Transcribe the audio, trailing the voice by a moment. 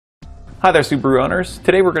Hi there, Subaru owners.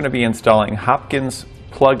 Today we're going to be installing Hopkins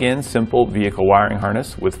plug-in simple vehicle wiring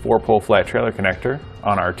harness with 4-pole flat trailer connector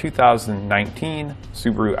on our 2019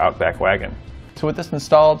 Subaru Outback Wagon. So with this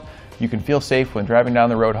installed, you can feel safe when driving down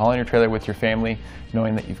the road hauling your trailer with your family,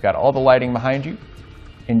 knowing that you've got all the lighting behind you,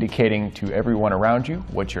 indicating to everyone around you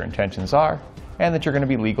what your intentions are, and that you're going to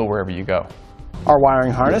be legal wherever you go. Our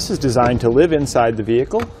wiring harness is designed to live inside the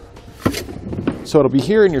vehicle, so it'll be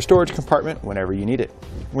here in your storage compartment whenever you need it.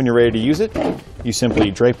 When you're ready to use it, you simply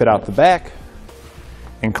drape it out the back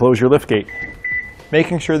and close your liftgate,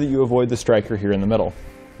 making sure that you avoid the striker here in the middle.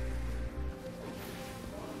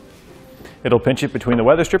 It'll pinch it between the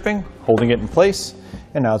weather stripping, holding it in place,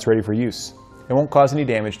 and now it's ready for use. It won't cause any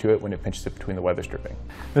damage to it when it pinches it between the weather stripping.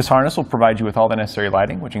 This harness will provide you with all the necessary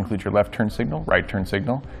lighting, which includes your left turn signal, right turn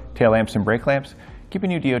signal, tail lamps and brake lamps, keeping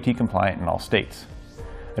you DOT compliant in all states.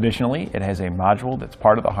 Additionally, it has a module that's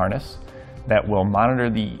part of the harness that will monitor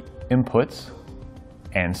the inputs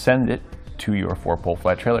and send it to your 4-pole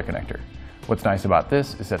flat trailer connector. What's nice about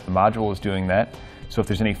this is that the module is doing that, so if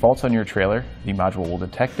there's any faults on your trailer, the module will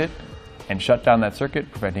detect it and shut down that circuit,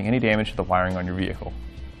 preventing any damage to the wiring on your vehicle.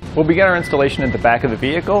 We'll begin our installation at the back of the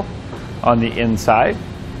vehicle on the inside.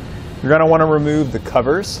 You're going to want to remove the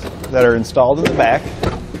covers that are installed in the back.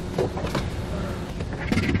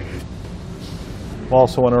 We'll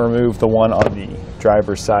also want to remove the one on the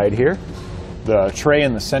driver's side here. The tray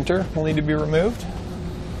in the center will need to be removed.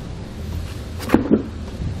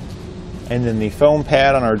 And then the foam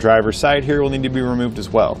pad on our driver's side here will need to be removed as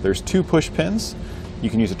well. There's 2 push pins.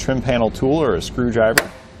 You can use a trim panel tool or a screwdriver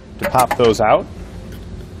to pop those out.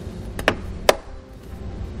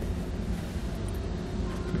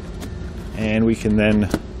 And we can then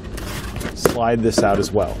slide this out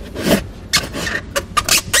as well.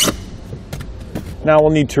 Now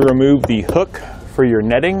we'll need to remove the hook for your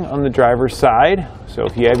netting on the driver's side. So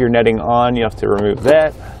if you have your netting on, you have to remove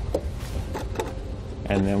that.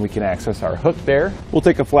 And then we can access our hook there. We'll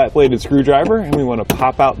take a flat bladed screwdriver and we want to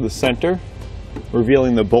pop out the center,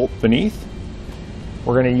 revealing the bolt beneath.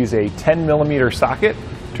 We're going to use a 10mm socket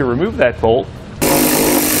to remove that bolt.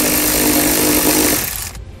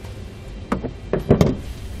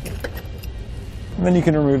 And then you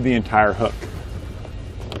can remove the entire hook.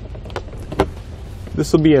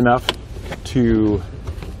 This will be enough to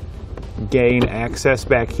gain access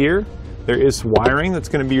back here. There is wiring that's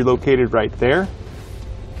going to be located right there.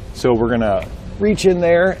 So we're going to reach in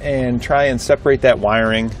there and try and separate that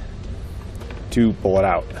wiring to pull it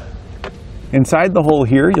out. Inside the hole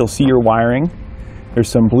here, you'll see your wiring. There's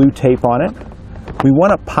some blue tape on it. We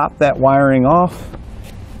want to pop that wiring off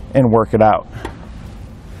and work it out.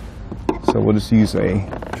 So we'll just use a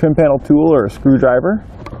trim panel tool or a screwdriver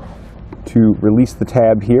to release the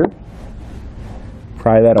tab here.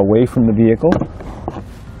 Pry that away from the vehicle.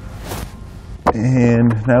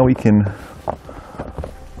 And now we can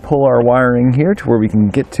pull our wiring here to where we can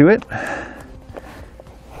get to it.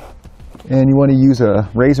 And you want to use a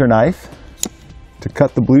razor knife to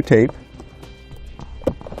cut the blue tape.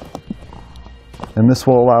 And this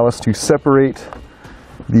will allow us to separate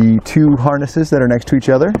the 2 harnesses that are next to each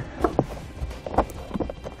other.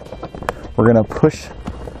 We're going to push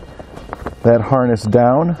that harness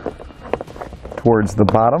down towards the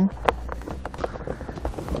bottom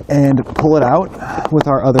and pull it out with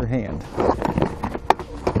our other hand.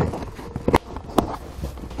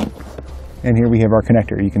 And here we have our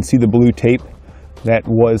connector. You can see the blue tape that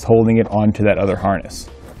was holding it onto that other harness.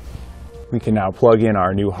 We can now plug in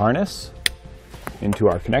our new harness into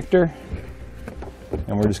our connector,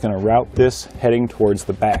 and we're just going to route this heading towards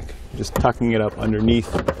the back, just tucking it up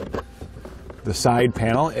underneath the side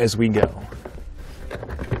panel as we go.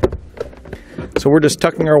 So we're just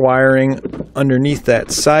tucking our wiring underneath that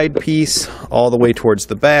side piece all the way towards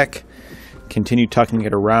the back. Continue tucking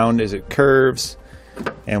it around as it curves,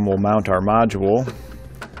 and we'll mount our module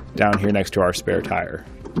down here next to our spare tire.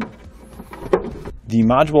 The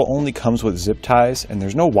module only comes with zip ties, and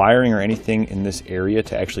there's no wiring or anything in this area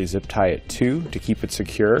to actually zip tie it to keep it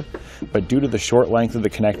secure. But due to the short length of the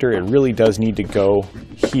connector, it really does need to go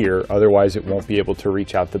here, otherwise it won't be able to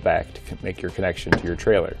reach out the back to make your connection to your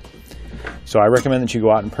trailer. So I recommend that you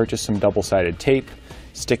go out and purchase some double-sided tape,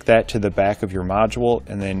 stick that to the back of your module,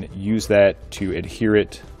 and then use that to adhere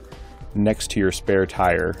it next to your spare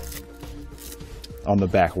tire on the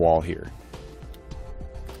back wall here.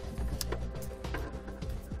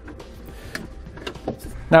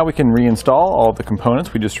 Now we can reinstall all of the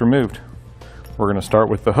components we just removed. We're going to start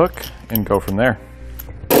with the hook and go from there.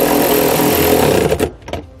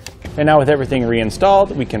 And now with everything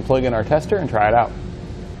reinstalled, we can plug in our tester and try it out.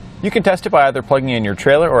 You can test it by either plugging in your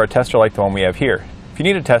trailer or a tester like the one we have here. If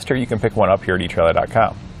you need a tester, you can pick one up here at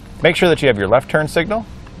etrailer.com. Make sure that you have your left turn signal,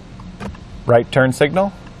 right turn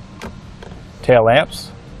signal, tail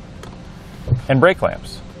lamps, and brake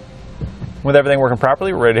lamps. With everything working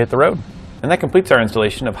properly, we're ready to hit the road. And that completes our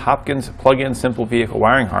installation of Hopkins plug-in simple vehicle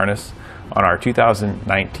wiring harness on our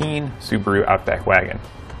 2019 Subaru Outback Wagon.